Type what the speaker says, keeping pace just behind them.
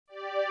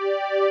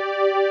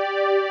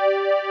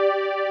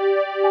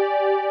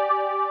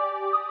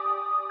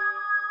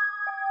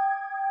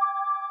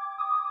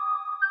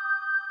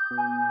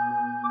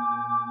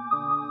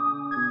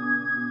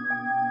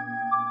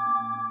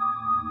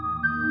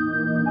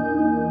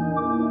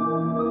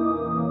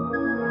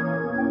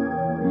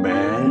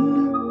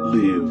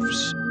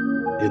lives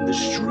in the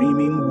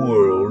streaming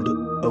world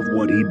of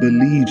what he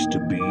believes to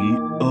be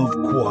of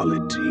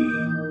quality.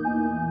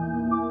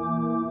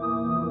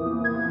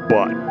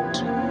 But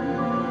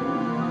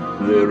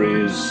there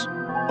is,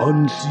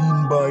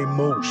 unseen by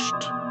most,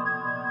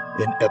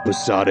 an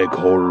episodic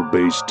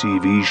horror-based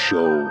TV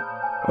show.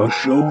 A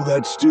show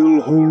that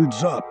still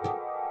holds up.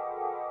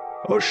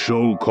 A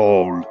show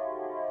called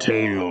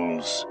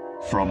Tales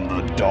from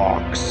the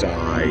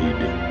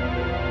Darkside.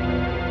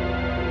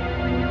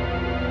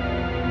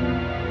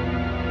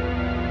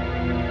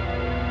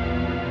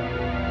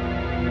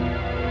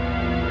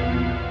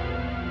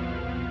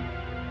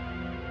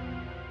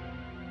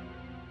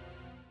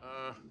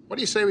 What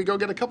do you say we go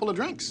get a couple of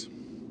drinks?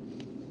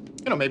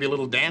 You know, maybe a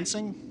little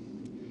dancing.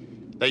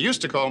 They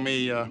used to call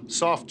me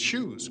soft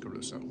shoes,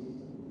 Caruso.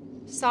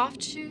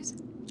 Soft shoes?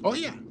 Oh,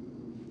 yeah.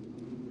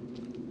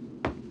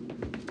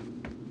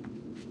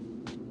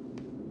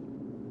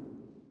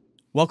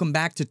 Welcome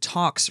back to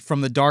Talks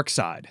from the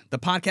Darkside, the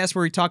podcast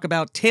where we talk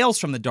about Tales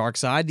from the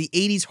Darkside, the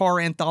 80s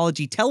horror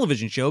anthology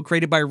television show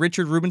created by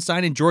Richard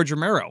Rubenstein and George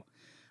Romero.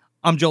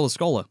 I'm Joe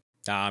Lascola.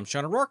 I'm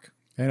Sean O'Rourke.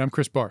 And I'm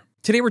Chris Barr.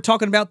 Today we're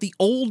talking about The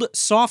Old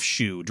Soft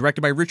Shoe, directed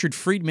by Richard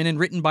Friedman and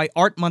written by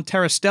Art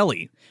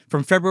Monterastelli,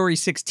 from February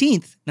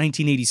 16th,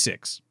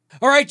 1986.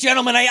 All right,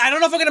 gentlemen, I don't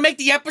know if I'm going to make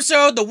the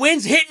episode. The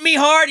wind's hitting me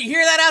hard. You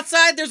hear that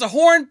outside? There's a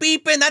horn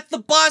beeping. That's the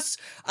bus.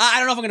 I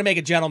don't know if I'm going to make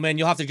it, gentlemen.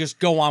 You'll have to just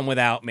go on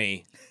without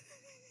me.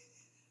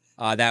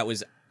 That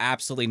was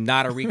absolutely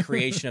not a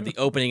recreation of the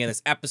opening of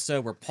this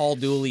episode where Paul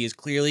Dooley is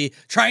clearly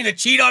trying to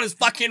cheat on his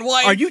fucking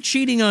wife. Are you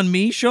cheating on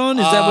me, Sean?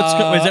 Is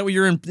that what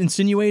you're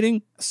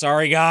insinuating?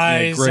 Sorry,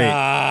 guys.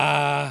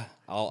 Yeah, great.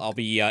 I'll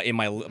be in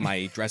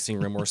my dressing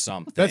room or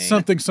something. That's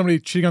something somebody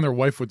cheating on their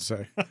wife would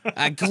say.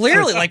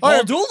 Clearly, like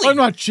Paul Dooley. I'm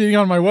not cheating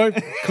on my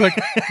wife. Click.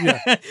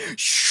 Yeah.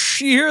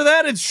 Shh, you hear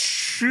that?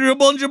 It's a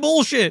bunch of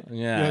bullshit.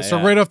 Yeah. So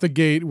right off the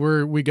gate,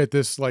 we get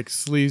this like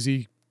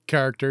sleazy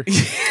character.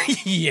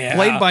 Yeah.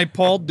 Played by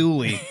Paul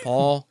Dooley.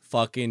 Paul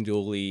fucking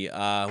Dooley.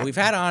 We've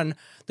had on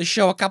the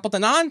show a couple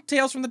of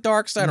non-Tales from the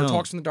Darkside, or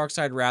Talks from the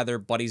Darkside, rather,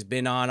 but he's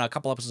been on a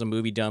couple episodes of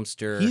Movie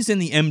Dumpster. He's in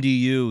the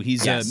MDU.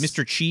 He's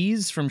Mr.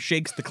 Cheese from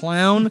Shakes the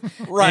Clown.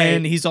 Right.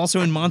 And he's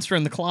also in Monster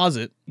in the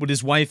Closet, when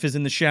his wife is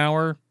in the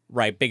shower.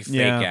 Right, big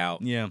fake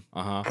out. Yeah.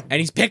 And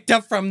he's picked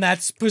up from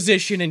that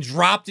position and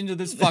dropped into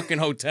this fucking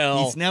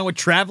hotel. He's now a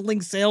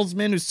traveling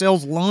salesman who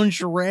sells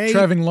lingerie.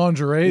 Traveling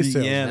lingerie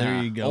salesman. Yeah,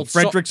 there you go. Old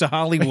Fredericks of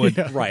Hollywood.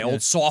 Right,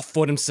 old soft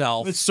foot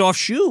himself. It's soft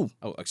shoe.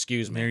 Oh,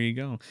 excuse me. There you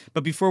go.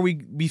 But before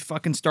we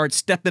fucking start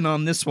stepping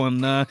on this one,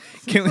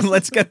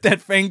 let's get that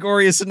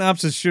Fangoria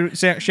synopsis,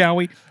 shall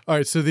we? All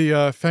right, so the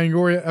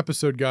Fangoria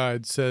episode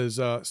guide says,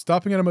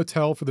 stopping at a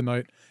motel for the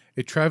night,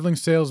 a traveling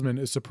salesman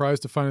is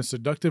surprised to find a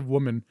seductive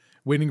woman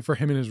waiting for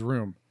him in his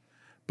room.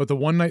 But the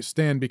one-night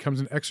stand becomes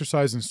an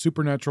exercise in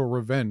supernatural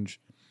revenge,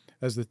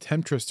 as the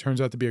temptress turns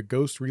out to be a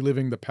ghost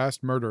reliving the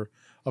past murder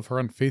of her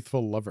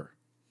unfaithful lover.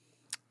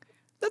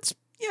 That's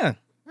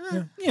That's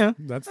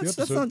the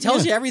episode.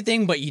 Tells you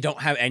everything, but you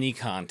don't have any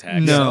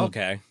context. No.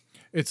 Okay.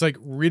 It's like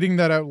reading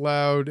that out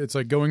loud. It's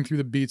like going through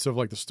the beats of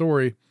like the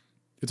story.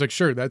 It's like,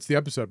 sure, that's the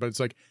episode, but it's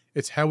like,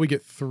 it's how we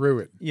get through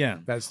it. Yeah.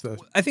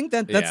 I think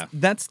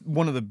that's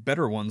one of the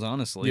better ones,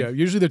 honestly. Yeah,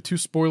 usually they're too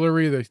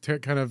spoilery. They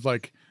kind of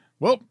like,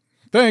 well,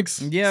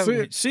 thanks. Yeah,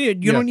 see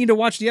it. You don't need to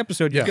watch the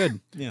episode. You're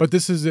good. Yeah. But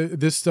this is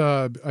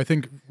I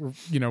think,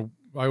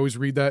 I always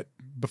read that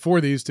before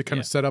these to kind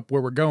of set up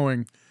where we're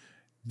going.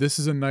 This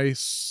is a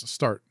nice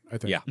start, I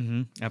think.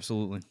 Yeah.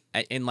 Absolutely.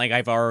 And like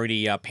I've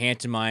already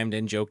pantomimed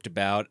and joked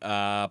about,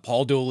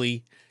 Paul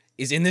Dooley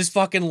is in this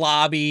fucking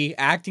lobby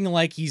acting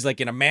like he's like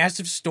in a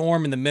massive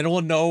storm in the middle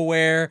of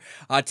nowhere,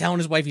 telling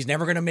his wife he's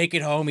never gonna make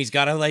it home. He's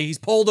he's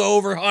pulled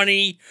over,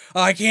 honey.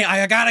 I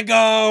gotta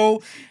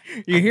go.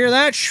 You hear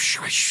that?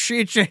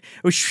 It's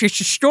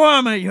a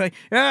storm.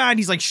 And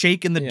he's like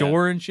shaking the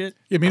door and shit.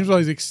 Yeah, meanwhile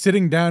he's like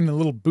sitting down in a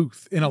little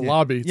booth in a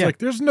lobby. It's like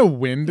there's no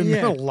wind in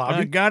the lobby.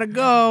 I gotta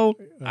go.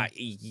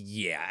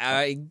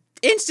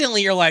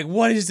 Instantly, you're like,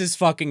 what is this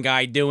fucking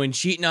guy doing?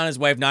 Cheating on his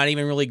wife, not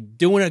even really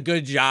doing a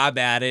good job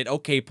at it.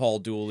 Okay, Paul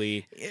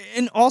Dooley.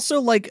 And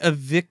also, like, a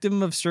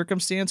victim of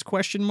circumstance, ?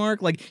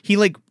 Like, he,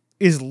 like,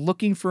 is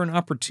looking for an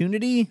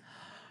opportunity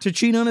to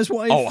cheat on his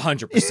wife. Oh,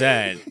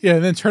 100%. Yeah,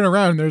 and then turn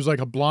around and there's, like,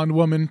 a blonde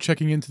woman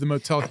checking into the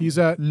motel he's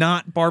at.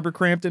 Not Barbara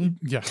Crampton.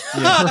 Yeah.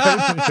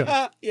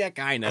 Right? Yeah,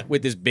 kind of.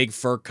 With this big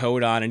fur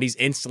coat on, and he's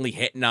instantly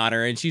hitting on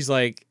her, and she's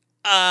like,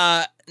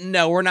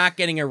 no, we're not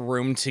getting a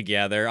room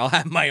together. I'll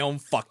have my own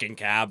fucking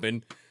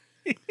cabin.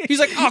 He's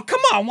like, oh, come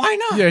on, why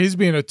not? Yeah, he's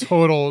being a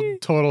total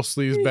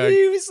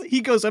sleazebag.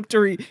 He goes up to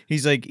her.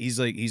 He's like,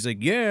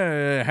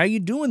 yeah, how you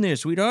doing there,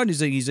 sweetheart?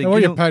 He's like, how are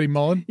you, Patty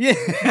Mullen? Yeah,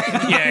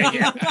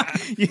 yeah.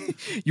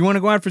 You want to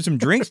go out for some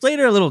drinks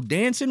later? A little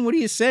dancing? What do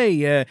you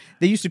say?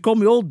 They used to call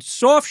me old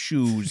soft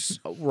shoes.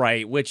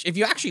 Right, which if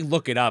you actually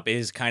look it up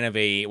is kind of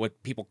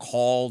what people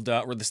called,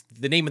 or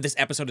the name of this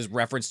episode is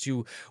reference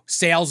to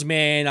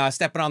salesman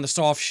stepping on the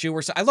soft shoe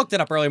or so. I looked it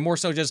up earlier, more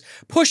so just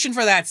pushing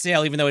for that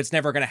sale, even though it's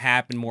never going to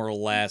happen, more or or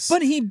less.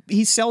 But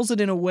he sells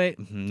it in a way,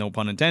 no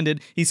pun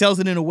intended. He sells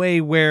it in a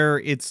way where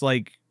it's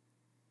like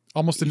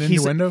almost an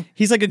innuendo.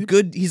 He's like a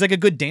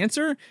good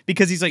dancer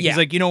because he's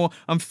like, you know,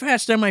 I'm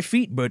fast on my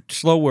feet, but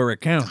slow where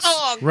it counts.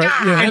 Oh, right?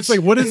 God. Yeah, that's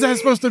like, what is that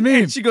supposed to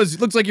mean? She goes,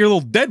 it looks like you're a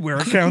little dead where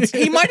it counts.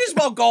 He might as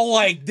well go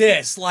like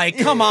this. Like,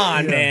 come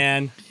on,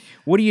 man.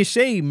 What do you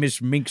say, Miss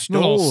Minkstole?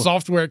 Little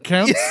software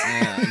counts.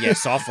 Yeah,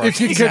 software.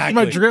 If you catch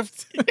my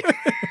drift.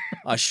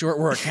 Short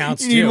where it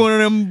counts, You need too. one of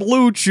them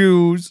blue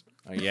chews.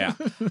 Yeah.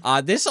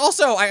 This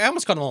also, I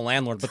almost called him a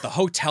landlord, but the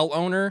hotel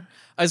owner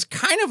is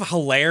kind of a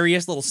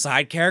hilarious little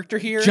side character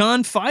here.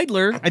 John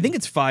Fiedler. I think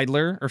it's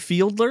Fiedler or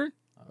Fieldler.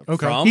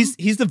 Okay. From?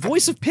 He's the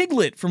voice of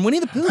Piglet from Winnie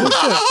the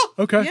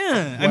Pooh. Okay.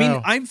 Yeah. Wow. I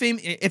mean,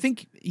 I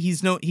think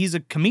he's a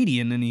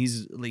comedian and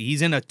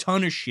he's in a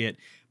ton of shit.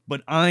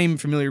 But I'm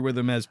familiar with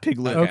him as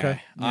Piglet.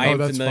 Okay. I'm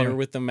that's familiar funny.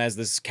 with him as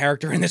this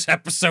character in this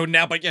episode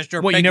now, but yeah,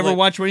 sure. What, you never Piglet.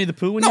 watched Winnie the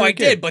Pooh when you No, were I a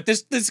kid? did, but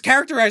this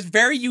character has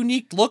very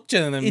unique look to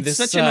them. It's this,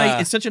 such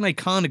an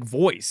iconic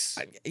voice.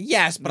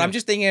 Yes, but I'm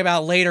just thinking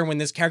about later when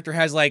this character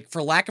has, like,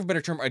 for lack of a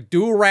better term, a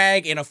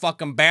do-rag and a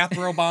fucking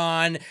bathrobe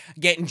on,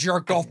 getting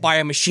jerked off by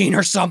a machine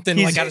or something,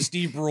 like out of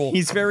Steve Brule.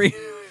 He's very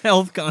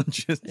health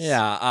conscious.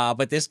 Yeah,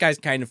 but this guy's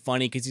kind of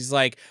funny because he's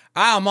like,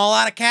 I'm all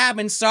out of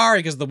cabins, sorry,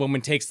 because the woman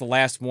takes the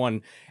last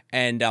one.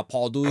 And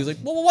Paul Dooley's like,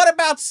 well, what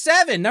about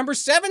 7? Number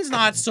 7's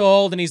not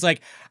sold. And he's like,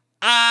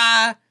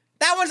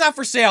 that one's not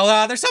for sale.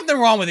 There's something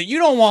wrong with it. You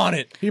don't want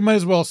it. He might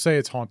as well say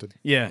it's haunted.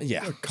 Yeah.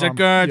 Yeah. It's like,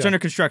 it's under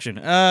construction.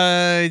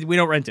 We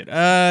don't rent it.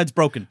 It's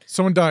broken.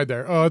 Someone died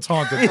there. Oh, it's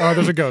haunted. Oh,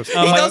 there's a ghost.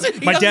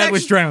 My dad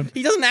was drowned.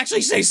 He doesn't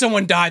actually say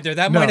someone died there.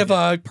 That might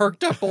have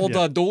perked up old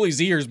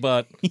Dooley's ears,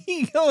 but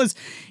He goes,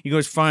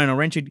 fine, I'll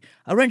rent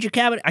your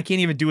cabin. I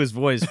can't even do his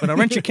voice, but I'll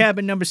rent your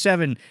cabin number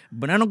 7,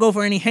 but I don't go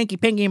for any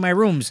hanky-panky in my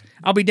rooms.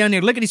 I'll be down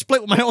there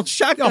lickety-split with my old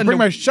shotgun. I'll bring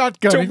my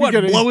shotgun. To if you what,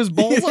 get it. blow his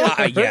balls off?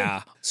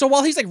 yeah. So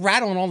while he's like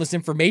rattling all this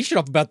information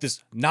up about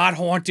this not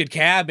haunted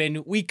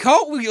cabin, we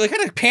like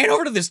kind of pan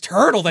over to this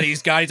turtle that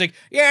he's got. He's like,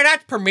 yeah,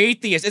 that's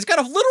Prometheus. It's got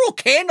a literal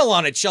candle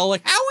on its shell.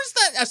 Like, how is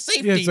that a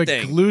safety Yeah, it's like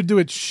thing? glued to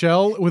its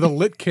shell with a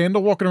lit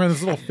candle walking around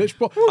this little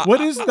fishbowl.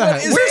 What is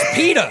that? Where's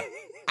PETA?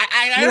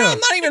 I'm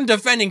not even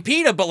defending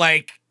PETA, but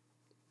like,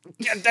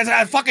 does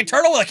that fucking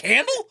turtle with a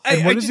candle?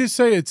 And what does he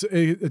say? It's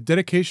a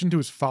dedication to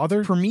his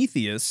father?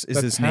 Prometheus is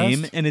That his passed?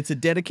 name, and it's a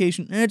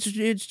dedication.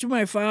 It's to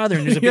my father,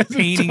 and there's a big Yes,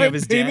 painting of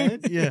his painting.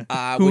 dad.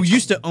 Yeah, who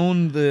used to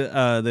own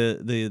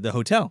the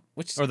hotel,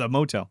 or the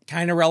motel.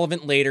 Kind of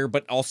relevant later,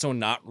 but also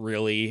not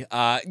really.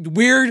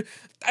 Weird.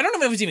 I don't know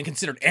if it was even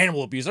considered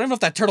animal abuse. I don't know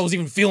if that turtle was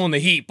even feeling the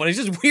heat, but it's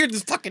just weird.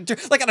 This fucking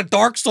like on a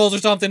Dark Souls or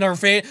something, or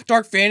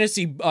dark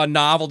fantasy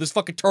novel. This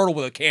fucking turtle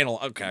with a candle.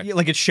 Okay, Yeah,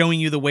 like it's showing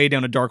you the way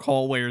down a dark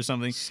hallway or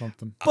something.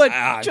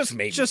 But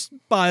just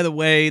by the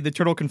way, the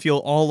turtle can feel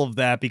all of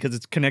that because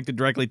it's connected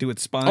directly to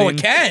its spine. Oh, it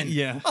can?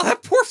 Yeah. Oh,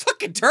 that poor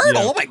fucking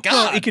turtle. Yeah. Oh, my God.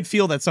 Well, it could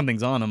feel that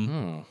something's on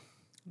him.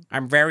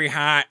 I'm very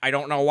hot. I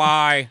don't know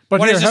why.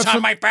 But What here, is this have on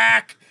some- my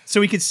back?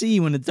 So he could see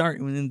you in the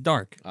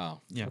dark. Oh.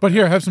 Yeah. But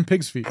here, have some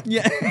pig's feet.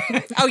 Yeah.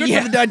 Oh, Good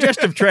yeah. for the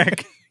digestive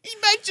tract. He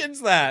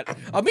mentions that. Me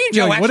and Yeah,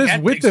 Joe like, what actually is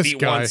had with pig's this feet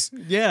guy? once.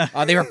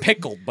 Yeah. They were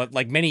pickled, but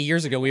like many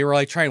years ago, we were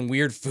like trying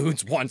weird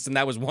foods once, and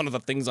that was one of the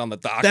things on the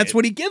docket. That's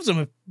what he gives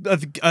him,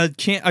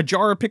 a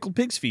jar of pickled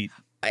pig's feet.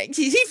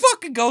 He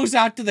fucking goes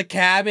out to the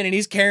cabin and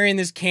he's carrying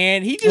this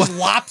can. He just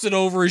lops it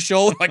over his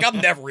shoulder. Like, I'm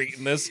never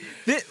eating this.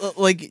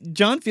 Like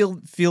John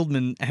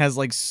Fieldman has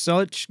like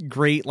such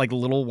great like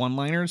little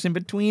one-liners in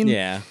between.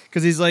 Yeah.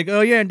 Because he's like,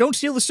 oh yeah, don't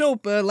steal the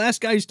soap.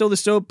 Last guy who stole the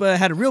soap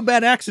had a real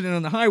bad accident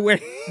on the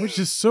highway. Which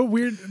is so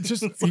weird.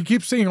 Just he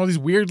keeps saying all these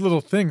weird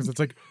little things. It's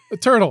like a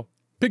turtle,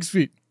 pig's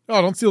feet.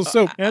 Oh, don't steal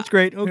soap. That's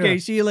great. Okay, Yeah.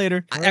 see you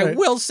later. I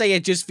will say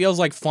it just feels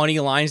like funny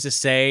lines to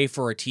say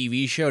for a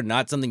TV show,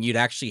 not something you'd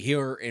actually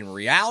hear in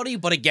reality.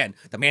 But again,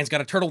 the man's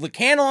got a turtle with a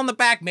candle on the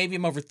back. Maybe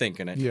I'm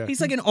overthinking it. Yeah.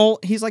 He's like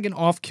an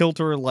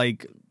off-kilter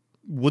like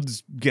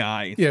woods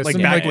guy. Yeah, like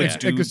some backwoods like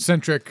dude.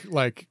 eccentric,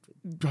 like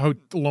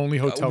lonely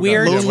hotel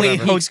Weird guy. Twin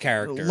Whatever. Peaks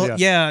character.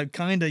 Yeah.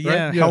 Kind of. Right?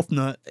 Yeah, Yeah. health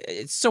nut.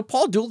 So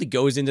Paul Dooley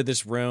goes into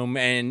this room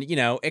and, you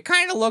know, it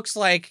kind of looks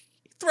like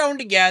thrown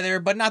together,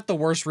 but not the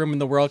worst room in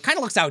the world. Kind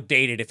of looks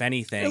outdated, if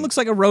anything. It looks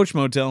like a roach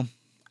motel.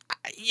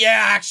 Yeah,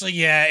 actually,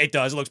 yeah, it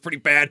does. It looks pretty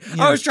bad.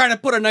 I was trying to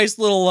put a nice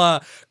little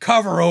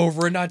cover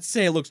over and not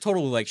say it looks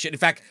totally like shit. In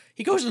fact,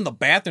 he goes into the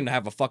bathroom to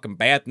have a fucking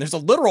bath, and there's a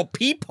literal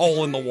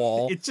peephole in the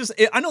wall. It's just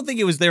I don't think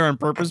it was there on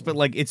purpose, but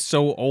like it's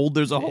so old,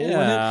 there's a hole in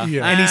Yeah. it.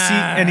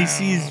 Yeah. And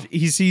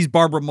he sees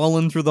Barbara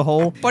Mullen through the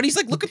hole. But he's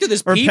like looking through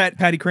this Or peep.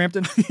 Patty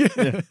Crampton.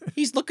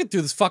 He's looking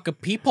through this fucking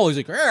peephole. He's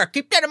like,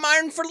 keep that in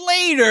mind for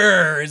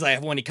later. He's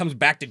like when he comes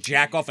back to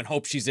jack off and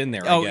hope she's in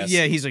there. I Oh guess.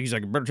 yeah, he's like, I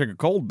better take a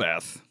cold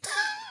bath.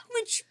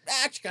 which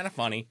actually kind of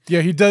funny.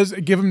 Yeah, he does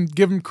give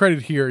him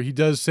credit here. He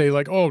does say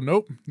like, "Oh,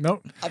 nope,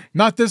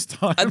 not this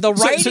time." The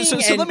writing.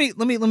 So let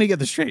me get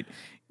this straight.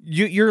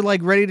 You're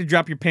like ready to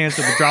drop your pants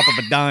at the drop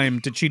of a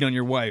dime to cheat on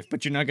your wife,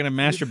 but you're not going to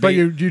masturbate. But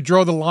you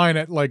draw the line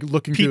at like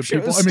looking through the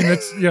people. I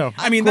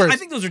mean, that's I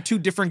think those are two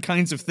different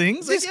kinds of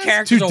things. This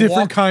character's two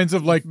different kinds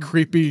of like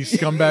creepy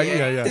scumbag.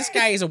 Yeah. This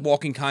guy is a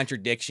walking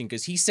contradiction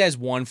because he says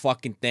one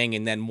fucking thing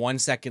and then 1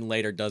 second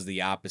later does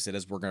the opposite,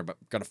 as we're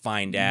gonna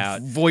find out.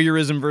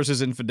 Voyeurism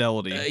versus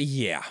infidelity.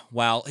 Yeah.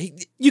 Well,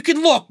 you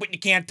can look, but you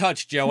can't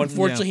touch, Joe.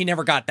 Unfortunately, he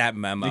never got that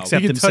memo.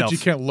 Except you can himself. touch, you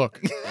can't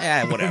look.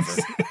 Yeah, whatever.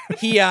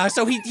 He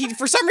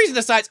for some reason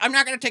decides, I'm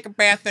not going to take a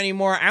bath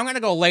anymore. I'm going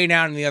to go lay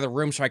down in the other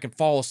room so I can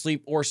fall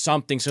asleep or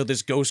something so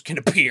this ghost can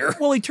appear.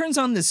 Well, he turns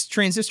on this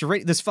transistor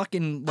radio, this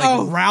fucking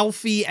like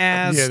Ralphie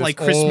ass like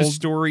Christmas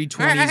story 20s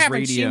radio. I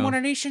haven't seen one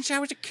of these since I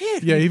was a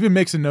kid. Yeah, he even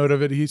makes a note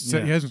of it. He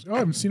said he hasn't. Oh, I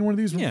haven't seen one of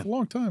these in a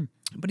long time.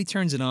 But he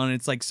turns it on, and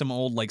it's like some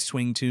old like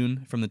swing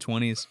tune from the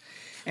 20s.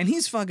 And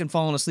he's fucking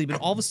falling asleep, and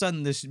all of a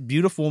sudden this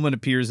beautiful woman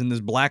appears in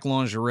this black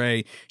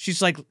lingerie.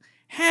 She's like,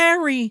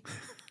 Harry,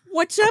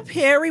 what's up,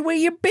 Harry? Where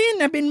you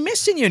been? I've been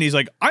missing you. And he's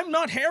like, I'm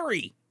not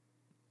Harry.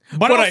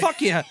 But I'll fuck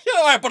you.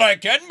 Yeah, but I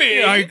can be.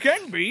 Yeah, I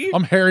can be.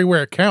 I'm Harry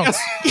where it counts.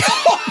 He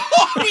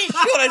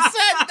should have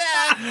said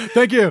that.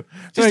 Thank you.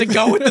 Just to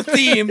go with the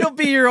theme. He'll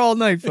be here all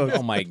night, folks.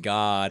 Oh, my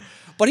God.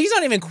 But he's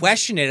not even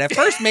questioning it. At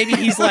first, maybe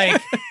he's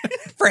like,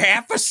 for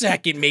half a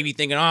second, maybe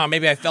thinking, oh,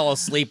 maybe I fell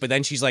asleep. But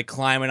then she's like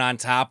climbing on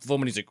top of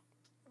him, and he's like,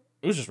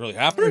 is this really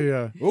happening?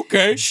 Yeah.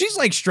 Okay. She's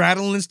like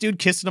straddling this dude,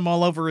 kissing him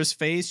all over his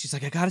face. She's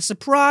like, I got a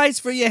surprise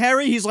for you,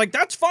 Harry. He's like,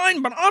 that's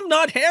fine, but I'm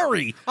not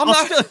Harry.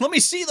 Let me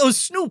see those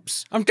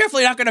snoops. I'm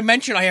definitely not going to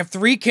mention I have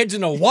 3 kids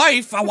and a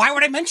wife. Why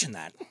would I mention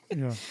that?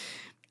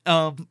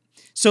 Yeah.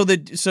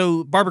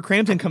 So Barbara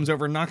Crampton comes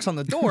over and knocks on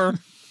the door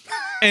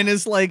and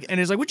is like,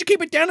 would you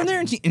keep it down in there?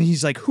 And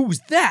he's like, who's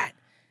that?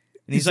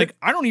 And he's like,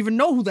 I don't even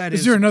know who that is.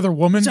 Is there another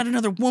woman? Is that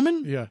another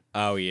woman? Yeah.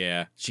 Oh,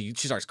 yeah. She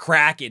starts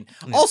cracking.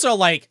 Also,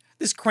 like,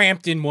 this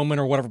Crampton woman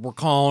or whatever we're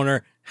calling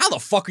her, how the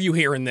fuck are you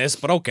hearing this?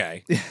 But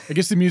okay. I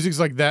guess the music's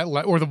like that,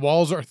 or the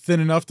walls are thin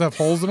enough to have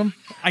holes in them.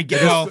 I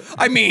guess.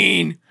 I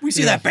mean, we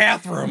see that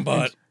bathroom,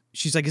 but...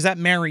 She's like, is that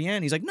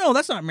Marianne? He's like, no,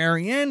 that's not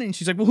Marianne. And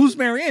she's like, well, who's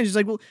Marianne? She's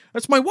like, well,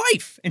 that's my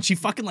wife. And she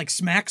fucking like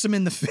smacks him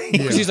in the face.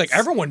 Because he's like,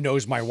 everyone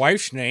knows my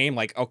wife's name.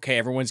 Like, okay,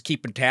 everyone's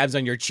keeping tabs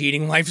on your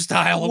cheating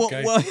lifestyle.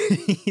 Okay. Well,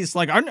 he's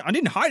like, I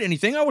didn't hide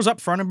anything. I was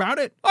upfront about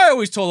it. I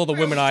always told all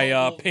the women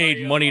I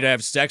paid money to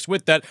have sex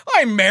with that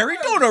I'm married.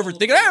 Don't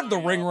overthink it. I have the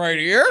ring right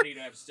here.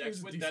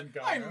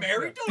 I'm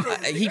married. Don't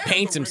overthink it. He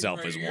paints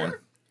himself as one.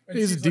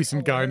 He's a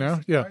decent guy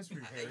now. Yeah.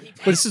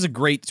 But this is a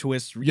great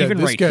twist, Yeah, even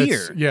right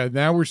here. Yeah,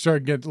 now we're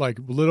starting to get like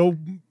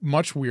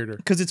much weirder.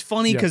 Because it's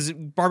funny because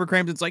Barbara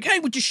Crampton's like, hey,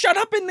 would you shut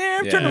up in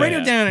there? Turn the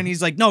radio down. And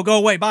he's like, no, go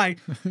away. Bye.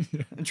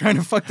 I'm trying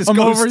to fuck this I'm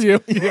ghost. over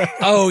you. Yeah.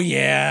 Oh,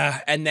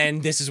 yeah. And then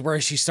this is where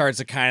she starts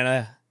to kind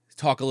of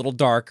talk a little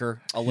darker,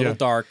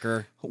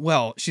 darker.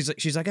 Well,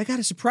 she's like, I got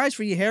a surprise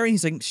for you, Harry.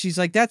 She's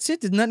like, that's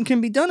it. Nothing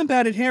can be done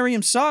about it, Harry.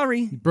 I'm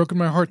sorry. You've broken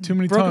my heart too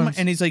many times.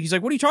 And he's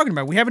like, what are you talking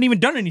about? We haven't even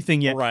done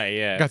anything yet. Right,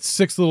 yeah. Got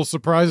 6 little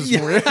surprises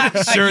for you.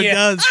 Sure it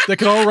does. They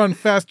can all run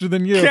faster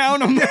than you.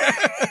 Count them.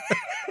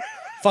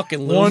 Fucking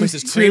Loomis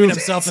is screaming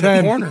himself in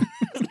the corner.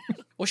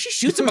 Well, she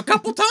shoots him a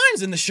couple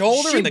times in the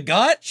shoulder, in the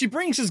gut. She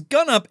brings his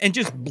gun up and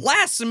just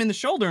blasts him in the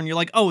shoulder, and you're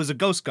like, oh, it's a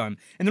ghost gun.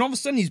 And then all of a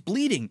sudden he's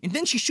bleeding. And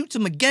then she shoots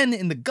him again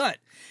in the gut.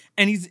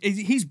 And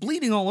he's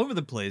bleeding all over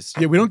the place.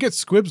 Yeah, we don't get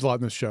squibs a lot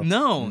in this show.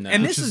 No.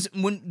 And this is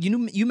when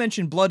you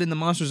mentioned blood in the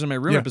Monsters in My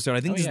Room episode.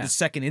 I think this is the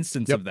second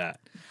instance of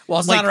that. Well,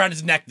 it's not around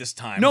his neck this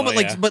time. No,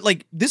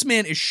 but this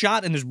man is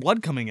shot and there's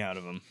blood coming out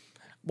of him.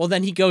 Well,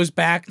 then he goes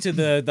back to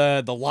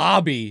the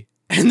lobby.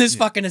 And this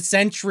fucking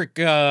eccentric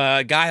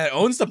guy that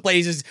owns the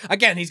place is,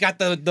 again, he's got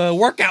the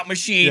workout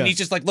machine. Yeah. He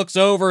just like looks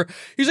over.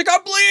 He's like,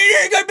 I'm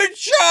bleeding. I've been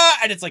shot.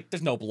 And it's like,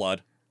 there's no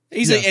blood.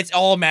 He's like, it's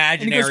all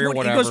imaginary or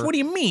whatever. He goes, what do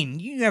you mean?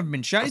 You haven't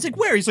been shot. He's like,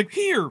 where? He's like,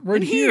 here.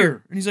 Right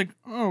here. And he's like,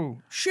 oh,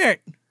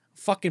 shit.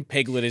 Fucking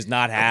Piglet is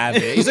not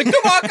having it. He's like,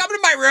 come on, come to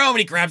my room. And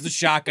he grabs the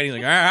shotgun. He's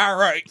like, all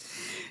right.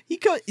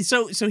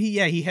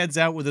 He heads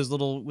out with his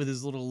little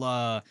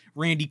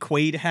Randy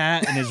Quaid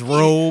hat and his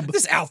robe.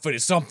 This outfit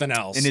is something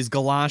else. And his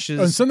galoshes.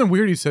 And something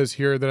weird he says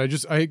here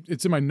that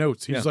it's in my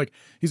notes. He's like,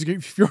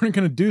 if you aren't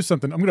going to do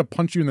something, I'm going to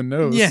punch you in the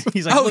nose. Yeah,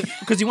 he's like,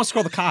 because he wants to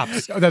call the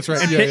cops. Oh, that's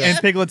right. And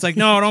Piglet's like,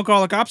 no, don't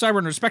call the cops. I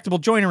run a respectable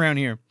joint around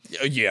here.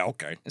 Yeah,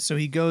 okay. So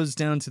he goes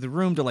down to the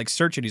room to like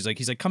search it. He's like,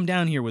 come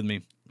down here with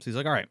me. So he's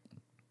like, all right.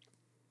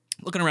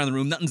 Looking around the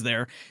room, nothing's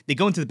there. They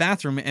go into the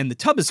bathroom, and the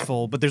tub is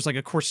full, but there's like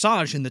a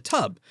corsage in the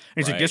tub.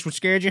 And he's like, guess what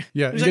scared you?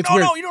 Yeah. He's like,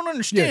 no, you don't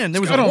understand.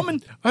 There was a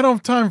woman. I don't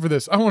have time for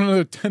this. I want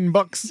another $10.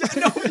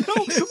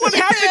 What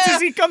happens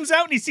is he comes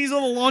out and he sees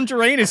all the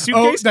lingerie in his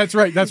Oh, suitcase. that's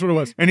right. That's what it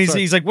was. And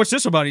Sorry. he's like, what's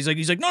this about? He's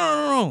like,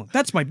 no,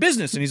 that's my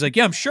business. And he's like,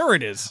 yeah, I'm sure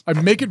it is. I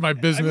make it my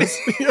business.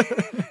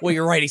 Well,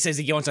 you're right. He says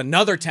he wants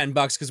another $10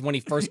 because when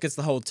he first gets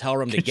the hotel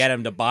room to get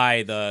him to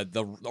buy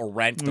or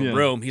rent the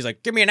room, he's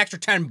like, give me an extra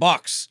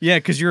 $10. Yeah,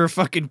 because you're a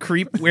fucking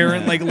creep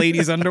wearing like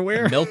ladies'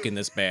 underwear. Milking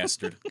this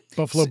bastard.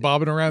 Buffalo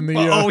bobbing around the.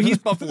 Oh, he's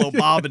Buffalo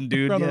Bobbing,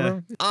 dude. around the Yeah.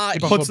 room. It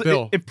Buffalo puts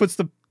Bill. It puts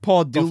the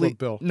Paul Buffalo Dooley.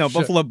 Bill. No, Shit.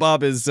 Buffalo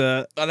Bob is.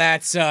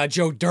 That's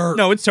Joe Dirt.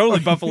 No, it's totally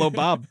Buffalo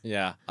Bob.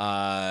 Yeah.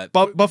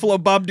 Buffalo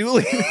Bob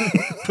Dooley.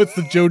 Puts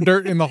the Joe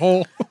Dirt in the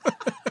hole.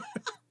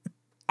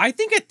 I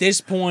think at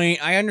this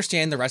point, I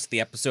understand the rest of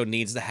the episode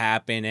needs to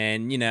happen,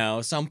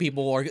 and some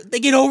people they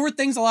get over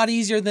things a lot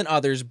easier than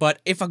others. But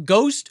if a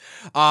ghost,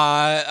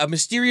 a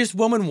mysterious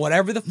woman,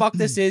 whatever the fuck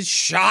this is,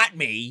 shot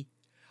me,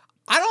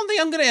 I don't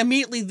think I'm gonna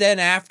immediately then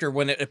after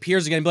when it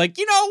appears again be like,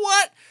 you know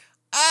what?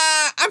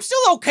 I'm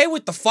still okay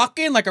with the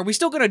fucking. Like, are we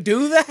still gonna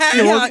do that?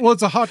 Yeah, well,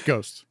 it's a hot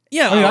ghost.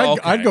 Yeah, I mean,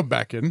 okay. I'd go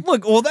back in.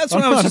 Look, well, that's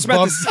what I'm I was not just about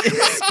to above- say.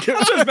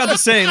 That's what I was about to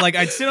say. Like,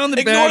 I'd sit on the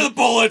Ignore bed. the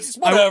bullets.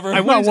 Whatever.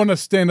 I wouldn't want to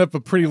stand up a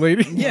pretty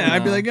lady. Yeah,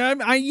 I'd be like,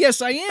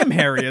 yes, I am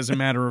Harry, as a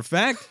matter of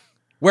fact.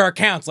 Where it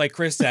counts, like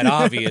Chris said,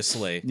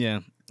 obviously. Yeah,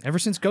 ever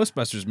since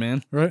Ghostbusters,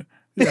 man. Right?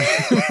 Yeah.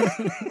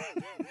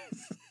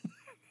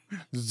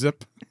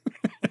 Zip.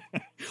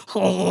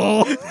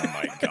 Oh.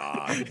 My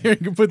God. Here, you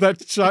can put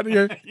that shot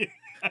here.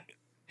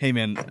 Hey,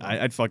 man,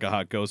 I'd fuck a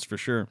hot ghost for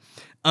sure.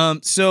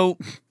 So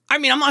I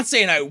mean, I'm not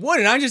saying I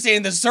wouldn't. I'm just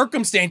saying the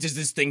circumstances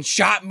this thing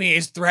shot me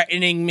is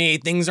threatening me.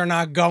 Things are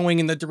not going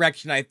in the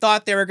direction I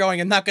thought they were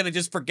going. I'm not going to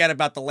just forget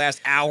about the last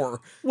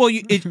hour. well,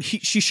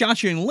 she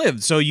shot you and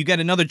lived, so you get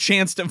another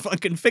chance to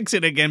fucking fix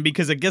it again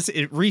because I guess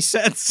it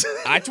resets.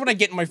 I just want to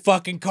get in my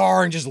fucking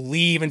car and just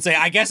leave and say,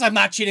 I guess I'm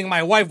not cheating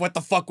my wife. What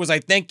the fuck was I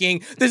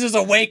thinking? This is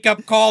a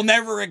wake-up call.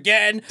 Never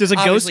again. Does a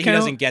ghost Obviously, count? he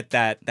doesn't get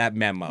that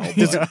memo.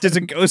 Does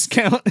a ghost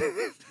count?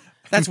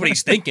 That's what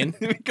he's thinking.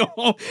 Go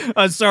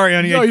home. Sorry,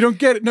 honey. No, you don't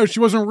get it. No, she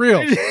wasn't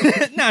real.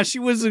 Nah, she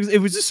was. It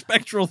was a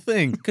spectral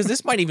thing. Because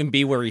this might even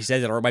be where he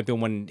says it, or it might be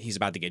when he's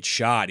about to get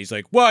shot. He's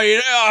like, well,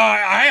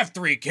 I have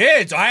 3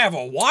 kids. I have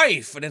a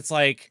wife. And it's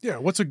like... Yeah,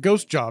 what's a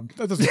ghost job?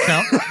 That doesn't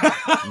count.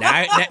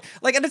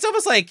 Like, and it's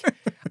almost like...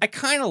 I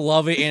kind of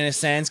love it in a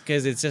sense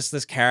because it's just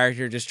this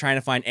character just trying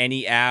to find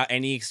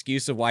any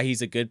excuse of why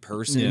he's a good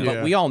person. Yeah.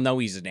 But we all know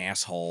he's an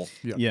asshole.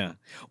 Yeah.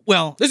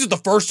 Well, This is the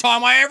first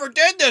time I ever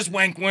did this,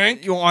 wink,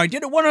 wink. I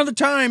did it one other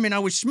time and I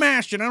was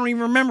smashed and I don't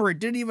even remember it.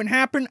 Did it even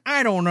happen?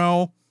 I don't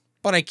know.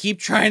 But I keep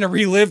trying to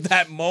relive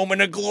that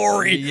moment of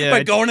glory Yeah.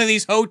 by going to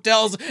these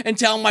hotels and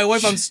telling my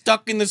wife I'm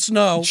stuck in the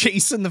snow.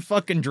 Chasing the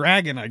fucking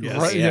dragon, I guess.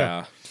 Right,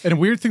 Yeah. And a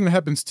weird thing that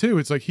happens too,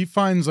 it's like he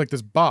finds like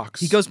this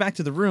box. He goes back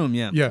to the room,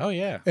 yeah. Yeah. Oh,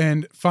 yeah.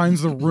 And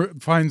finds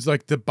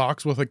like the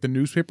box with like the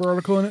newspaper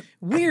article in it.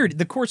 Weird.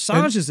 The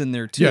corsage is in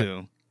there too.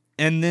 Yeah.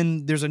 And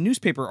then there's a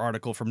newspaper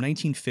article from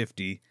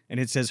 1950 and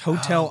it says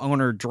hotel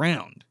owner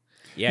drowned.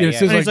 Yeah, Yeah, it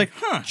says And he's like,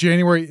 like, huh.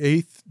 January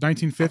 8th,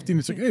 1950. And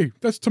it's like, hey,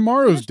 that's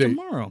tomorrow's That's date.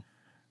 tomorrow.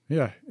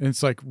 Yeah. And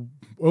it's like,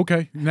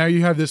 okay. Now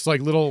you have this like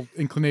little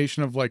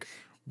inclination of like,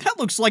 That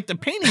looks like the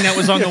painting that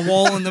was on the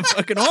wall in the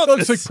fucking that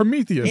office. looks like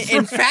Prometheus.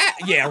 In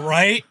fact, yeah,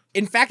 right?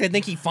 In fact, I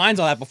think he finds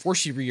all that before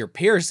she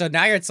reappears. So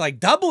now it's like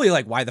doubly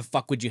like, why the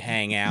fuck would you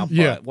hang out? But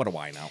Yeah. what do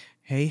I know?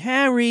 Hey,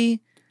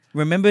 Harry,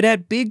 remember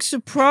that big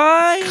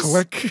surprise?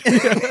 Click.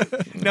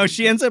 No,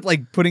 she ends up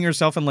like putting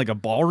herself in like a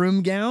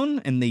ballroom gown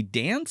and they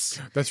dance.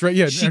 That's right.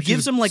 Yeah. She and she's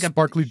gives him like a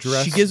sparkly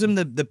dress. She gives him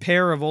the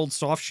pair of old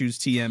soft shoes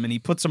TM and he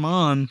puts them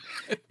on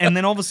and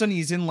then all of a sudden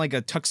he's in like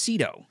a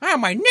tuxedo. Ah,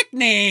 my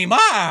nickname.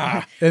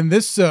 Ah. And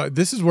this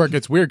is where it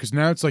gets weird because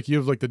now it's like you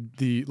have like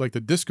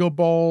the disco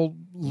ball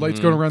lights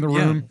going around the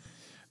Yeah. room.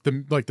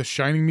 The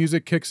shining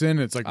music kicks in. And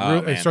it's like Oh,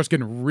 it man. starts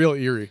getting real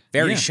eerie.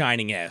 Very Yeah.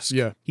 Shining-esque.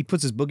 Yeah. He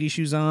puts his boogie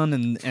shoes on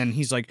and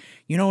he's like,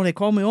 they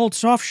call me old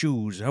soft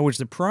shoes. I was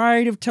the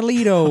pride of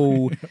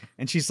Toledo.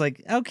 And she's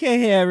like, okay,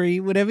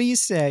 Harry, whatever you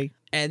say.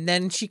 And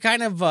then she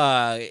kind of,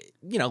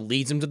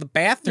 leads him to the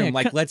bathroom. Yeah,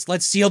 Like,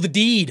 let's seal the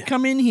deed.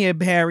 Come in here,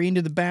 Harry,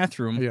 into the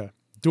bathroom. Yeah.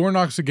 Door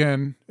knocks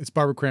again. It's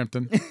Barbara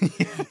Crampton. Turn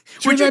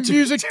Would you that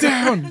music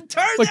down.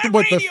 Turn Like that the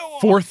radio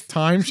off. 4th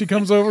time she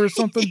comes over or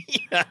something.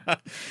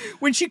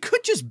 When she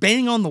could just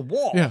bang on the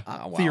wall. Yeah.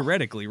 Oh, wow.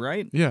 Theoretically,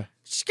 right? Yeah.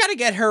 She's got to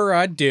get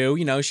her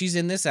due. She's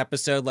in this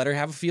episode. Let her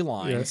have a few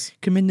lines. Yes.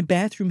 Come in the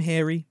bathroom,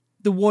 Harry.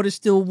 The water's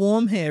still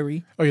warm,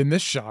 Harry. Oh, yeah, in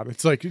this shot,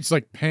 it's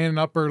like panning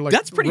up her like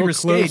That's pretty real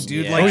risque, close.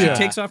 dude. Yeah. Like Oh, she yeah.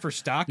 takes off her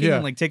stocking Yeah.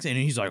 and like takes it, and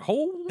he's like,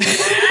 "Oh,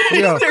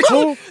 Yeah.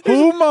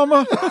 Oh,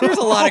 mama. There's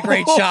a lot of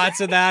great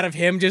shots of that, of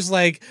him just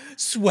like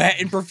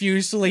sweating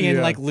profusely and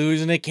Yeah. like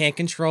losing it, can't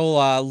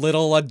control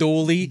little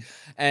Dooley,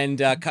 and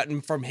cutting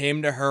from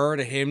him to her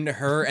to him to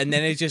her, and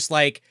then it just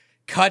like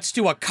cuts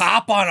to a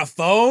cop on a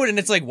phone, and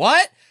it's like,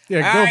 what?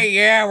 Yeah, go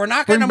Yeah, we're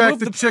not Bring gonna back move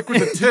the the chick with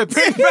the tits.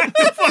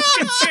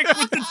 fucking chick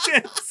with the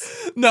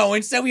tits." No,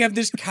 instead we have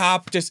this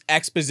cop just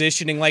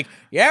expositioning like,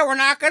 yeah, we're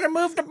not gonna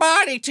move the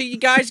body till you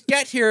guys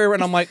get here,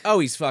 and I'm like, oh,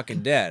 he's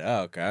fucking dead.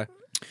 Oh, okay.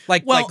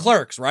 Like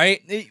Clerks,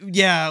 right?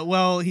 Yeah,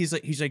 well, he's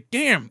like,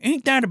 damn,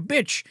 ain't that a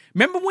bitch?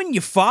 Remember when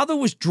your father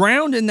was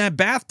drowned in that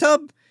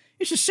bathtub?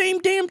 It's the same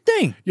damn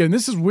thing. Yeah, and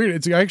this is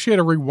weird. I actually had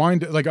to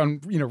rewind it, like on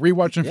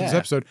rewatching for this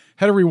episode.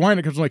 Had to rewind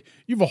it because like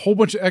you have a whole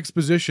bunch of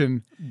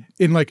exposition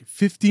in like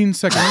 15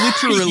 seconds.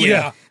 Literally,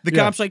 Yeah. The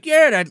cop's like,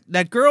 yeah,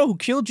 that girl who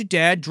killed your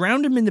dad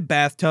drowned him in the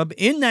bathtub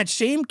in that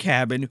same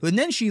cabin, and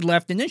then she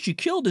left, and then she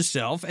killed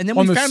herself, and then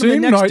on we the found her the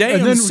same next night, day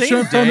and on then the she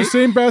same found the day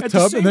same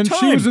bathtub, same and then she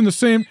time. was in the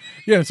same.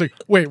 Yeah, it's like,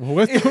 wait,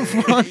 what the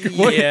fuck?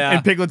 What? Yeah.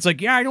 And Piglet's like,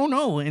 yeah, I don't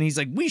know, and he's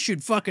like, we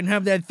should fucking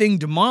have that thing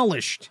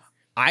demolished.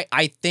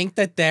 I think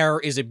that there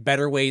is a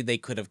better way they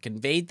could have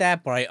conveyed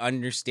that, but I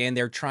understand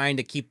they're trying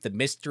to keep the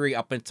mystery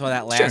up until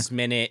that last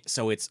minute,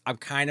 so I'm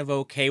kind of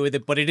okay with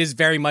it, but it is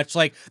very much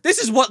like, this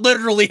is what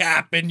literally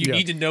happened. You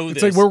need to know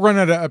this. It's like we're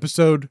running out of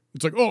episode.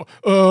 It's like, yeah.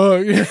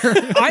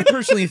 I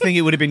personally think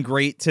it would have been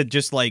great to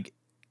just like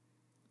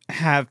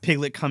have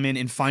Piglet come in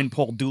and find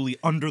Paul Dooley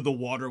under the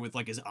water with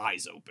like his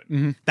eyes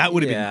open. That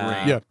would have been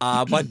great.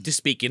 Yeah. But just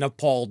speaking of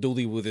Paul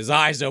Dooley with his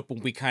eyes open,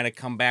 we kind of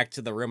come back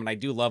to the room, and I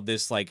do love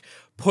this like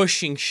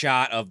pushing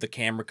shot of the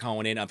camera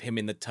going in of him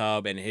in the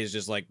tub and his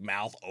just like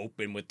mouth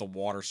open with the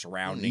water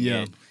surrounding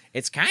it.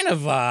 It's kind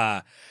of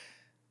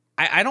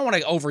I don't want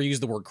to overuse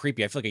the word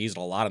creepy. I feel like I use it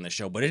a lot on the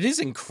show, but it is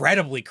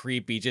incredibly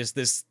creepy. Just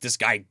this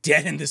guy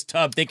dead in this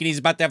tub, thinking he's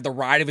about to have the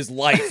ride of his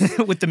life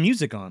with the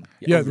music on.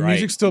 Yeah, the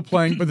music's still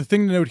playing. But the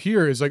thing to note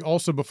here is like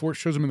also before it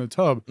shows him in the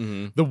tub,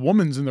 the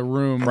woman's in the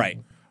room,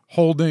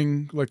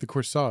 holding like the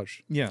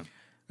corsage. Yeah.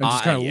 And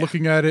just kind of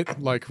looking at it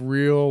like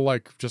real,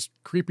 like just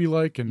creepy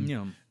like.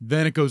 And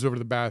then it goes over to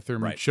the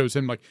bathroom and shows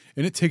him like,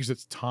 and it takes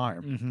its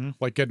time,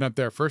 like getting up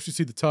there. First you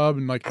see the tub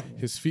and like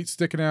his feet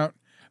sticking out.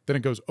 Then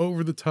it goes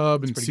over the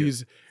tub and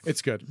sees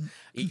it's good.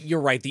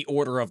 You're right. The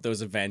order of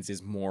those events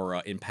is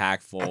more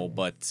impactful,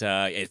 but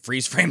it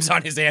freeze frames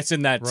on his ass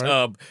in that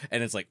tub,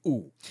 and it's like,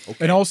 ooh. Okay.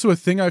 And also a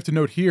thing I have to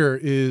note here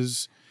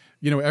is,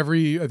 at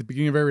the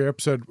beginning of every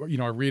episode,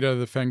 I read out of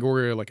the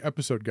Fangoria like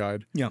episode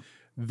guide. Yeah.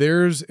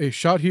 There's a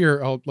shot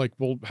here.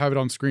 We'll have it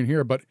on screen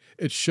here, but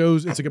it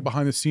shows it's like a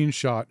behind the scenes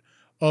shot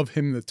of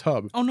him in the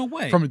tub. Oh, no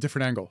way. From a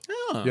different angle.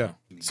 Oh. Yeah.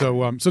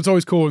 So it's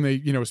always cool when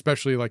they,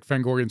 especially like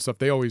Fangoria and stuff,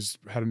 they always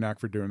had a knack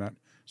for doing that.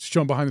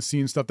 Showing behind the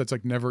scenes stuff that's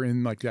like never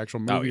in like the actual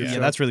movie. Yeah,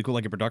 that's really cool.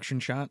 Like a production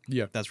shot.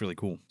 Yeah. That's really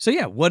cool. So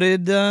yeah, what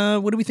did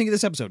we think of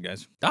this episode,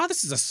 guys?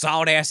 This is a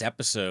solid ass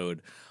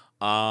episode.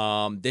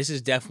 This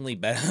is definitely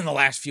better than the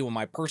last few in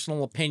my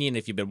personal opinion.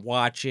 If you've been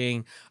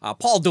watching,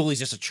 Paul Dooley's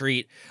just a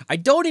treat. I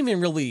don't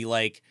even really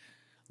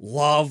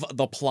love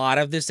the plot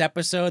of this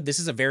episode. This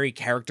is a very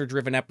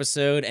character-driven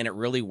episode, and it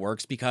really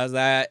works because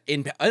that.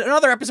 In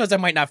other episodes, I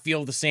might not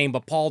feel the same,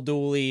 but Paul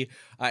Dooley,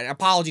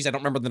 apologies, I don't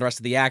remember the rest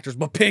of the actors,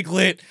 but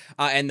Piglet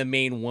and the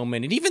main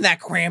woman, and even that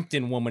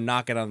Crampton woman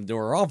knocking on the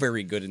door are all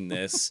very good in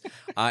this.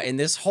 In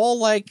this whole,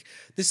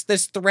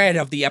 this thread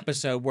of the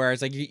episode where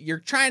it's like you're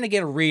trying to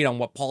get a read on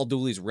what Paul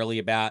Dooley's really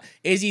about.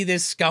 Is he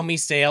this scummy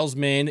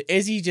salesman?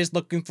 Is he just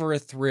looking for a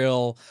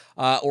thrill?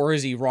 Or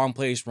is he wrong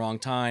place, wrong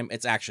time?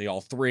 It's actually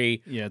all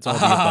three. Yeah, it's all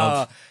the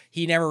above.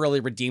 He never really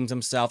redeems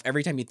himself.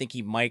 Every time you think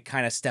he might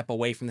kind of step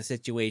away from the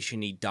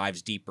situation, he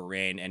dives deeper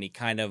in, and he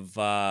kind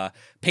of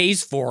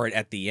pays for it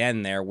at the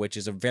end there, which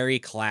is a very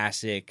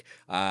classic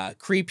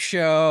creep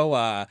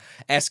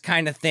show-esque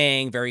kind of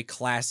thing. Very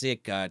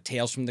classic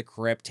Tales from the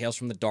Crypt, Tales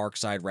from the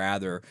Darkside,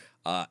 rather,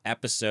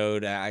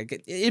 episode,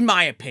 in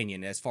my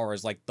opinion, as far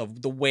as like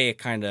the way it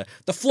kind of,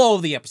 the flow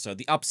of the episode,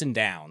 the ups and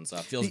downs,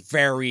 feels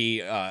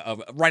very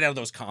right out of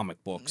those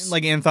comic books.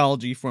 Like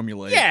anthology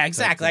formulaic. Yeah,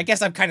 exactly. I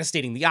guess I'm kind of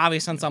stating the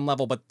obvious on some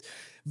level, but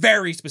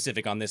very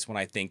specific on this when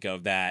I think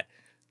of that.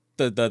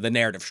 The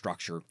narrative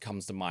structure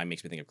comes to mind,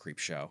 makes me think of Creep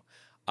Show.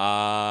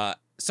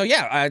 So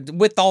yeah,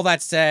 with all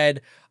that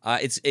said,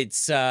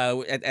 it's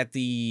at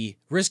the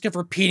risk of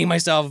repeating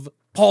myself,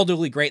 Paul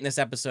Dooley great in this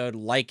episode,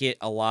 like it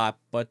a lot,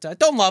 but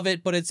don't love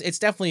it, but it's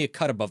definitely a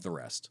cut above the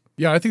rest.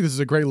 Yeah, I think this is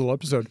a great little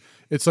episode.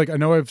 It's like, I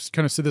know I've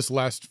kind of said this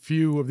last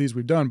few of these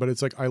we've done, but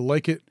it's like I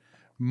like it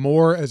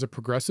more as it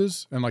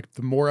progresses, and like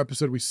the more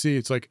episode we see,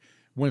 it's like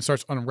when it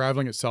starts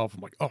unraveling itself,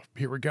 I'm like, oh,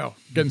 here we go,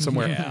 getting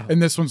somewhere. Yeah.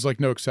 And this one's like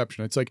no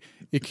exception. It's like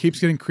it keeps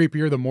getting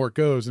creepier the more it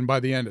goes, and by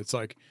the end, it's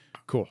like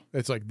cool.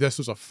 It's like this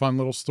was a fun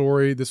little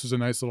story. This was a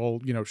nice little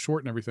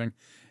short and everything,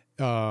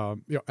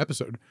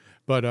 episode.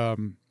 But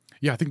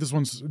yeah, I think this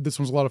one's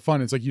a lot of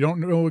fun. It's like you don't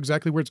know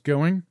exactly where it's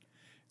going.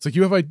 It's like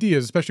you have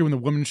ideas, especially when the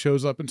woman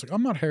shows up and it's like,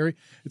 I'm not Harry.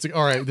 It's like,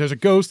 all right, there's a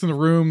ghost in the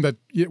room that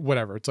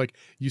whatever. It's like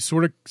you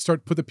sort of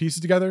start to put the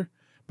pieces together,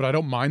 but I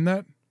don't mind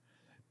that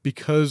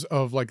because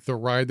of like the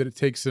ride that it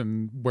takes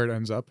and where it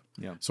ends up.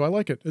 Yeah. So I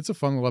like it. It's a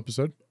fun little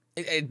episode.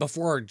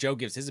 Before Joe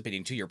gives his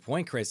opinion, to your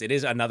point, Chris, it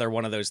is another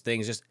one of those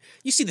things. Just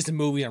you see this in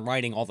movies and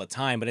writing all the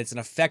time, but it's an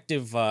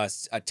effective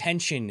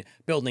tension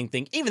building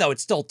thing. Even though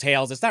it's still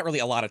Tales, it's not really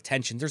a lot of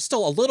tension. There's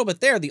still a little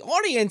bit there. The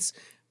audience,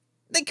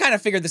 they kind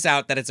of figured this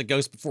out that it's a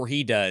ghost before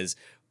he does,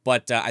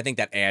 but I think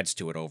that adds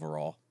to it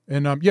overall.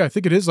 And yeah, I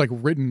think it is like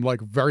written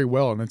like very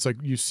well, and it's like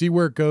you see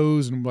where it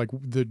goes and like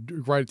the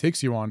ride it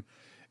takes you on.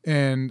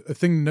 And a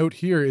thing to note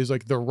here is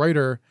like the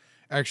writer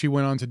actually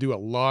went on to do a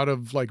lot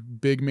of like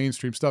big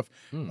mainstream stuff.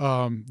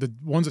 The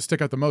ones that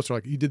stick out the most are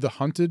like he did The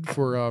Hunted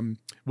for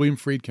William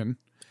Friedkin.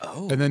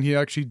 Oh. And then he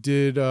actually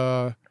did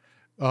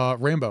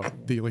Rambo,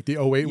 the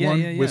 08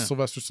 one with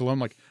Sylvester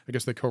Stallone. Like I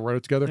guess they co-wrote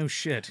it together. No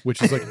shit.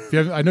 Which is like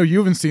I know you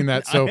haven't seen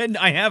that, so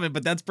I haven't,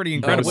 but that's pretty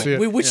incredible.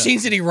 Which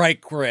scenes did he write,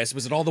 Chris?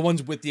 Was it all the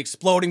ones with the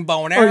exploding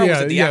bow and arrow?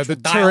 Was it the actual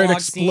the turret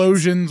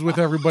explosions scenes? with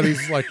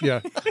everybody's like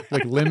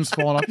limbs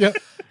falling off. Yeah,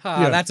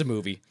 that's a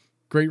movie.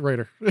 Great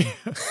writer.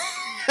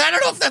 I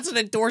don't know if that's an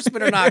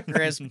endorsement or not,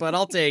 Chris, but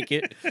I'll take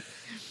it.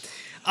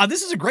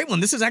 This is a great one.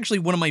 This is actually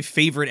one of my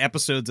favorite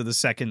episodes of the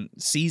second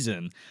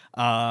season.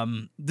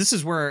 This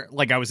is where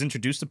like I was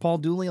introduced to Paul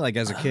Dooley like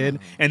as a kid,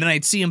 and then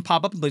I'd see him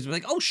pop up in places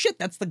like, oh shit,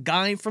 that's the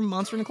guy from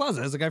Monster in the Closet.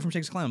 That's the guy from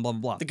Shakespeare Clown. Blah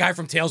blah blah. The guy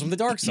from Tales from the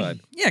Darkside.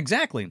 Yeah,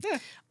 exactly.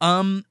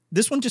 Yeah.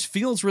 This one just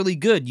feels really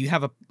good. You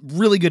have a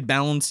really good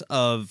balance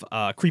of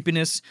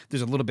creepiness.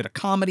 There's a little bit of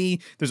comedy.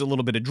 There's a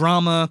little bit of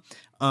drama.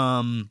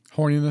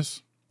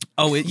 Horniness.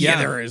 Oh,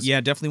 there is. Yeah,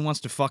 definitely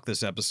wants to fuck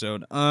this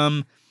episode.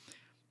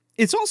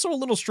 It's also a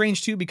little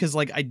strange too because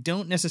like I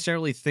don't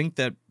necessarily think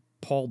that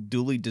Paul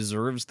Dooley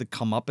deserves the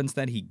comeuppance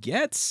that he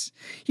gets.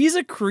 He's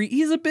a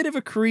bit of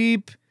a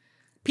creep.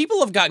 People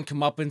have gotten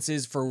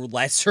comeuppances for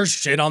lesser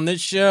shit on this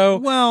show.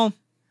 Well,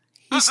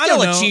 he's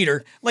still a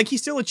cheater. Like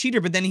he's still a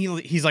cheater, but then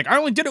he's like, I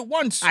only did it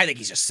once. I think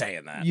he's just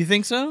saying that. You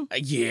think so?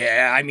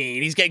 Yeah, I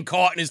mean, he's getting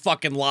caught in his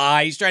fucking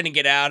lie. He's trying to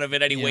get out of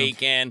it any way he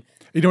can.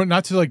 You know,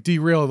 not to like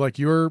derail like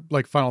your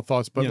like final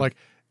thoughts, but like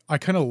I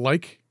kind of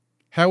like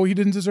how he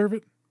didn't deserve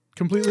it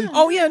completely.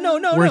 Oh yeah, no.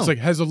 Where it's like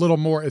has a little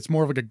more. It's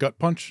more of like a gut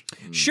punch.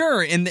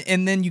 Sure, and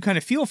then you kind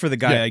of feel for the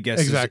guy. I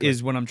guess exactly.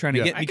 is what I'm trying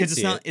to get because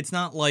it's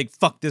not like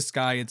fuck this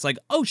guy. It's like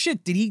oh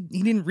shit, he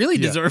didn't really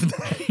deserve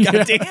that.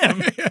 God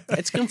damn,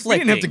 it's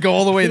conflicting. He didn't have to go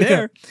all the way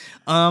there.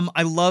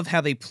 I love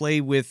how they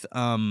play with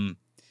like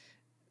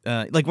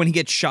when he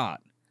gets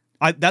shot.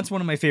 That's one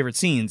of my favorite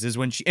scenes is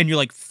when and you're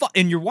like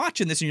and you're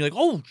watching this and you're like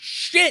oh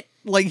shit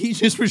like he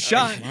just was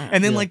shot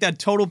and then like that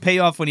total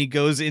payoff when he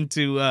goes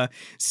into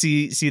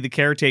see the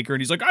caretaker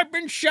and he's like I've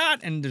been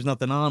shot and there's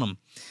nothing on him.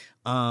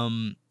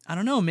 I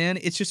don't know, man.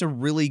 It's just a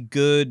really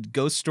good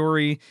ghost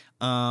story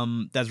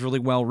that's really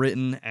well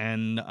written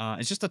and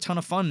it's just a ton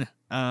of fun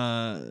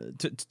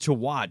to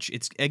watch.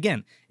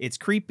 It's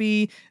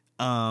creepy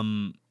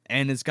and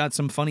it's got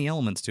some funny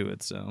elements to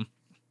it. So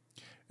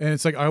and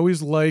it's like I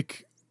always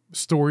like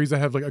stories that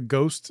have like a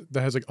ghost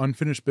that has like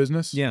unfinished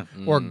business,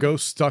 or a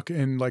ghost stuck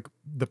in like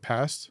the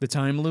past, the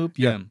time loop.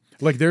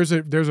 Like there's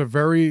a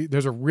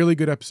really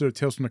good episode of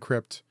Tales from the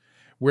Crypt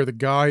where the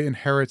guy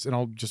inherits, and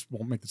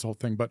won't make this whole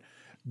thing, but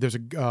there's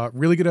a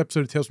really good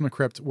episode of Tales from the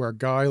Crypt where a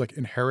guy like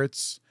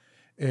inherits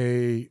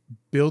a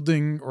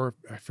building, or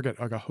I forget,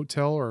 like a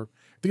hotel, or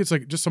I think it's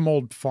like just some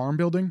old farm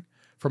building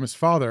from his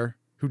father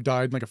who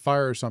died in like a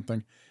fire or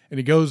something, and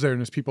he goes there and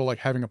there's people like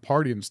having a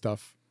party and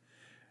stuff.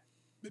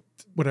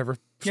 Whatever.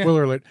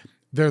 Spoiler alert.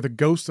 They're the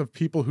ghosts of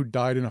people who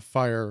died in a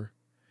fire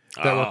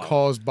that were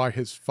caused by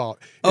his father.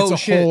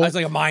 It's It's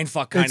like a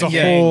mindfuck kind of thing. It's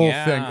a whole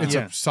thing. It's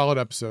a solid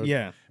episode.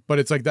 Yeah. But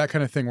it's like that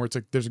kind of thing where it's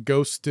like there's a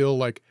ghost still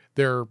like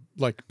their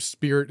like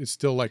spirit is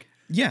still like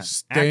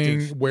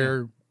staying active.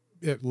 Where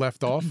it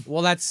left off.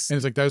 Well, and it's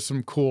like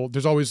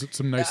there's always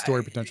some nice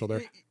story potential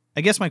there.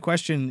 I guess my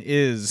question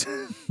is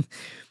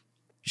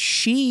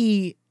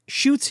she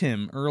shoots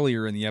him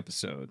earlier in the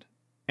episode.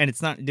 And it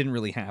didn't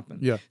really happen.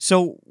 Yeah.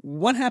 So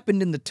what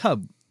happened in the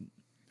tub?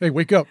 Hey,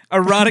 wake up.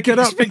 Erotic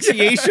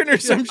asphyxiation or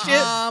some shit?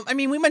 I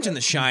mean, we mentioned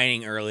The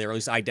Shining earlier, or at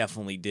least I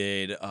definitely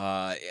did.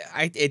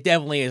 It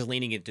definitely is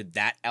leaning into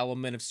that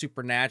element of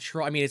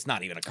supernatural. I mean, it's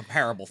not even a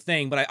comparable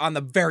thing, but on the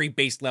very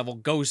base level,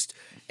 Ghost,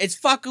 it's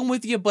fucking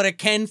with you, but it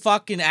can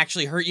fucking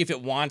actually hurt you if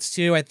it wants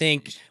to, I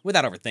think,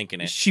 without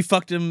overthinking it. She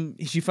fucked him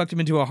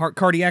into a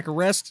cardiac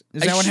arrest?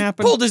 Is that what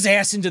happened? Pulled his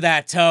ass into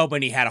that tub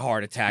and he had a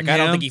heart attack. I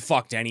don't think he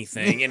fucked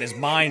anything in his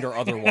mind or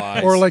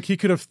otherwise. Or like he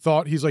could have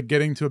thought he's like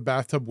getting to a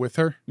bathtub with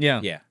her.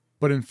 Yeah.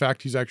 But in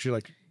fact, he's actually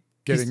like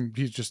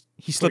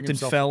he slipped and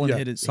fell and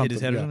hit his head or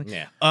something.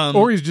 Yeah.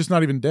 Or he's just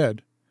not even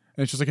dead.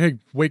 And it's just like, hey,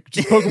 wake,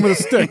 just poke him with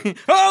a stick.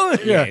 Oh,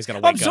 yeah, he's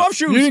gonna wake up. Soft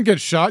shoes. You didn't get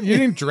shot. You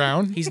didn't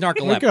drown. He's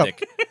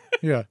narcoleptic.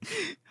 Yeah.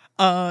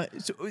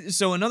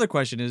 So another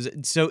question is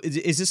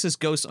this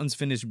ghost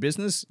unfinished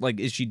business? Like,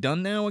 is she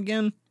done now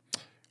again?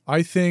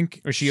 I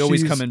think, or she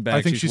always coming back.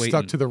 I think she's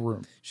stuck to the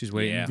room. She's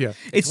waiting. Yeah.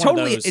 It's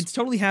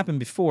totally happened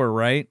before,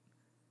 right?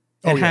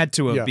 It had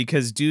to have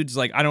because dude's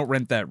like, I don't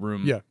rent that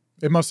room. Yeah.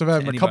 It must have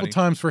happened a couple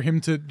times for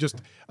him to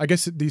just. I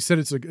guess he said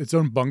it's like its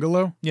own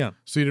bungalow. Yeah.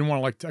 So you didn't want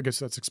to like. I guess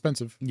that's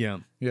expensive. Yeah.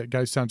 Yeah.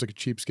 Guy sounds like a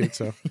cheapskate.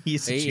 So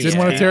didn't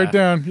want to tear it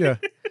down. Yeah.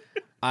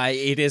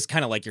 It is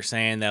kind of like you're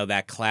saying though,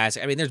 that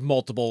classic. I mean, there's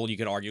multiple. You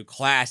could argue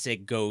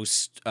classic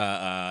ghost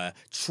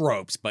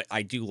tropes, but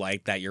I do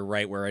like that. You're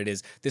right. Where it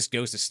is, this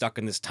ghost is stuck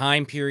in this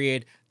time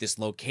period, this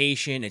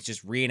location. It's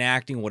just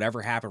reenacting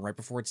whatever happened right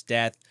before its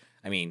death.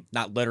 I mean,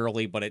 not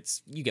literally, but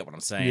you get what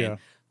I'm saying. Yeah.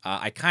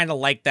 I kind of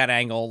like that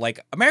angle. Like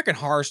American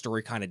Horror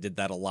Story kind of did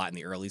that a lot in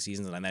the early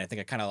seasons, and then I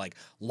think it kind of like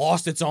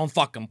lost its own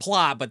fucking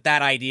plot. But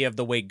that idea of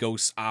the way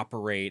ghosts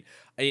operate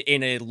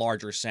in a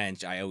larger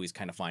sense, I always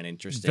kind of find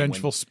interesting.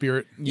 Vengeful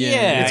spirit.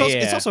 Yeah,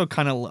 It's also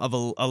kind of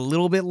a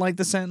little bit like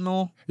the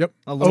Sentinel. Yep.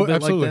 A little bit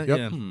absolutely. like that.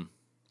 Yep. Yeah.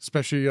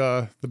 Especially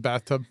the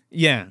bathtub.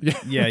 Yeah.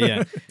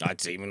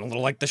 It's even a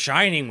little like The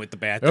Shining with the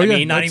bath. Oh, I yeah,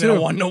 mean, not that even too. a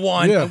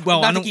 1-to-1. Yeah.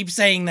 Well, not to keep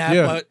saying that,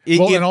 Yeah. but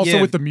And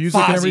also with the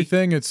music and Fozzie.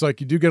 everything, it's like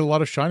you do get a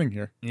lot of Shining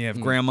here. Yeah, if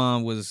Grandma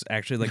was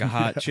actually like a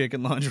hot chick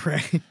in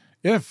lingerie.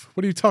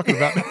 What are you talking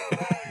about?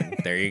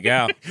 there you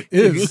go.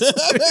 Is.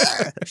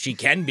 She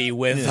can be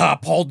with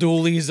Paul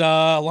Dooley's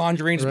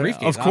lingerie and his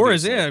briefcase. Of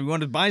course, obviously. yeah. You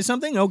want to buy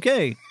something?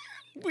 Okay.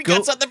 We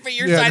got something for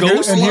your Yeah, side.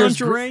 Ghost and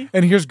lingerie?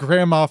 here's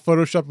Grandma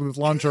photoshopped with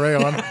lingerie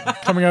on,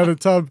 coming out of the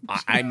tub.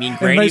 I mean,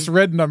 And a nice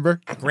red number.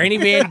 Granny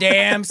Van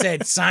Dam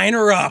said, sign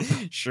her up.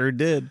 Sure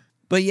did.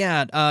 But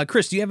yeah,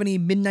 Chris, do you have any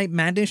Midnight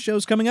Madness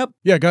shows coming up?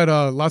 Yeah, got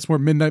lots more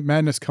Midnight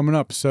Madness coming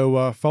up.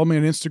 So follow me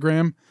on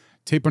Instagram,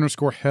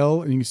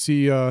 tape_hell, and you can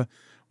see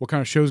what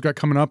kind of shows got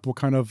coming up, what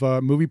kind of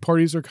movie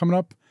parties are coming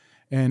up,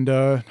 and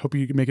hope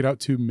you can make it out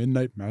to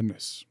Midnight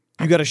Madness.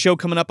 You got a show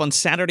coming up on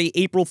Saturday,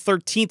 April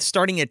 13th,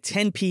 starting at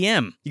 10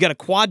 p.m. You got a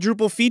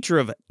quadruple feature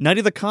of Night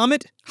of the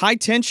Comet, High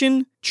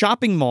Tension,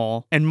 Chopping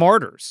Mall, and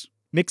Martyrs.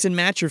 Mix and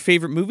match your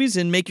favorite movies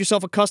and make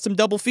yourself a custom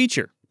double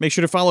feature. Make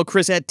sure to follow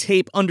Chris at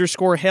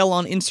tape_hell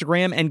on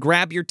Instagram and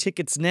grab your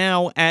tickets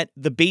now at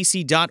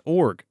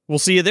thebasie.org. We'll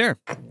see you there.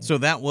 So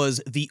that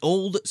was The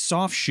Old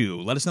Soft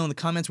Shoe. Let us know in the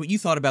comments what you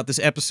thought about this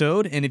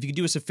episode. And if you could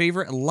do us a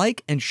favor,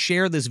 like and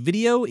share this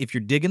video if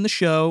you're digging the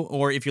show,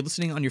 or if you're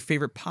listening on your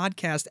favorite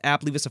podcast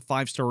app, leave us a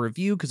 5-star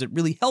review because it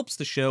really helps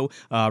the show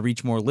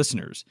reach more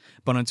listeners.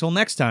 But until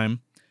next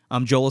time,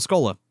 I'm Joel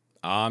Escola.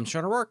 I'm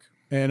trying to work.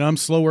 And I'm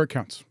slow where it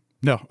counts.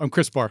 No, I'm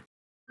Chris Barr.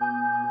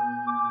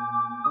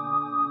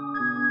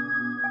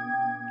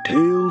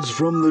 Tales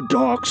from the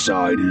dark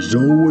side is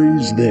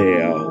always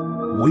there,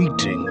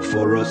 waiting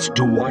for us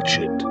to watch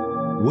it,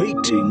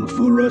 waiting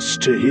for us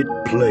to hit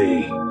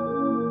play.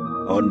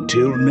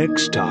 Until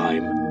next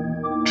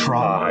time,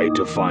 try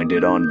to find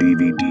it on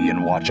DVD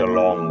and watch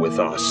along with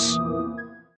us.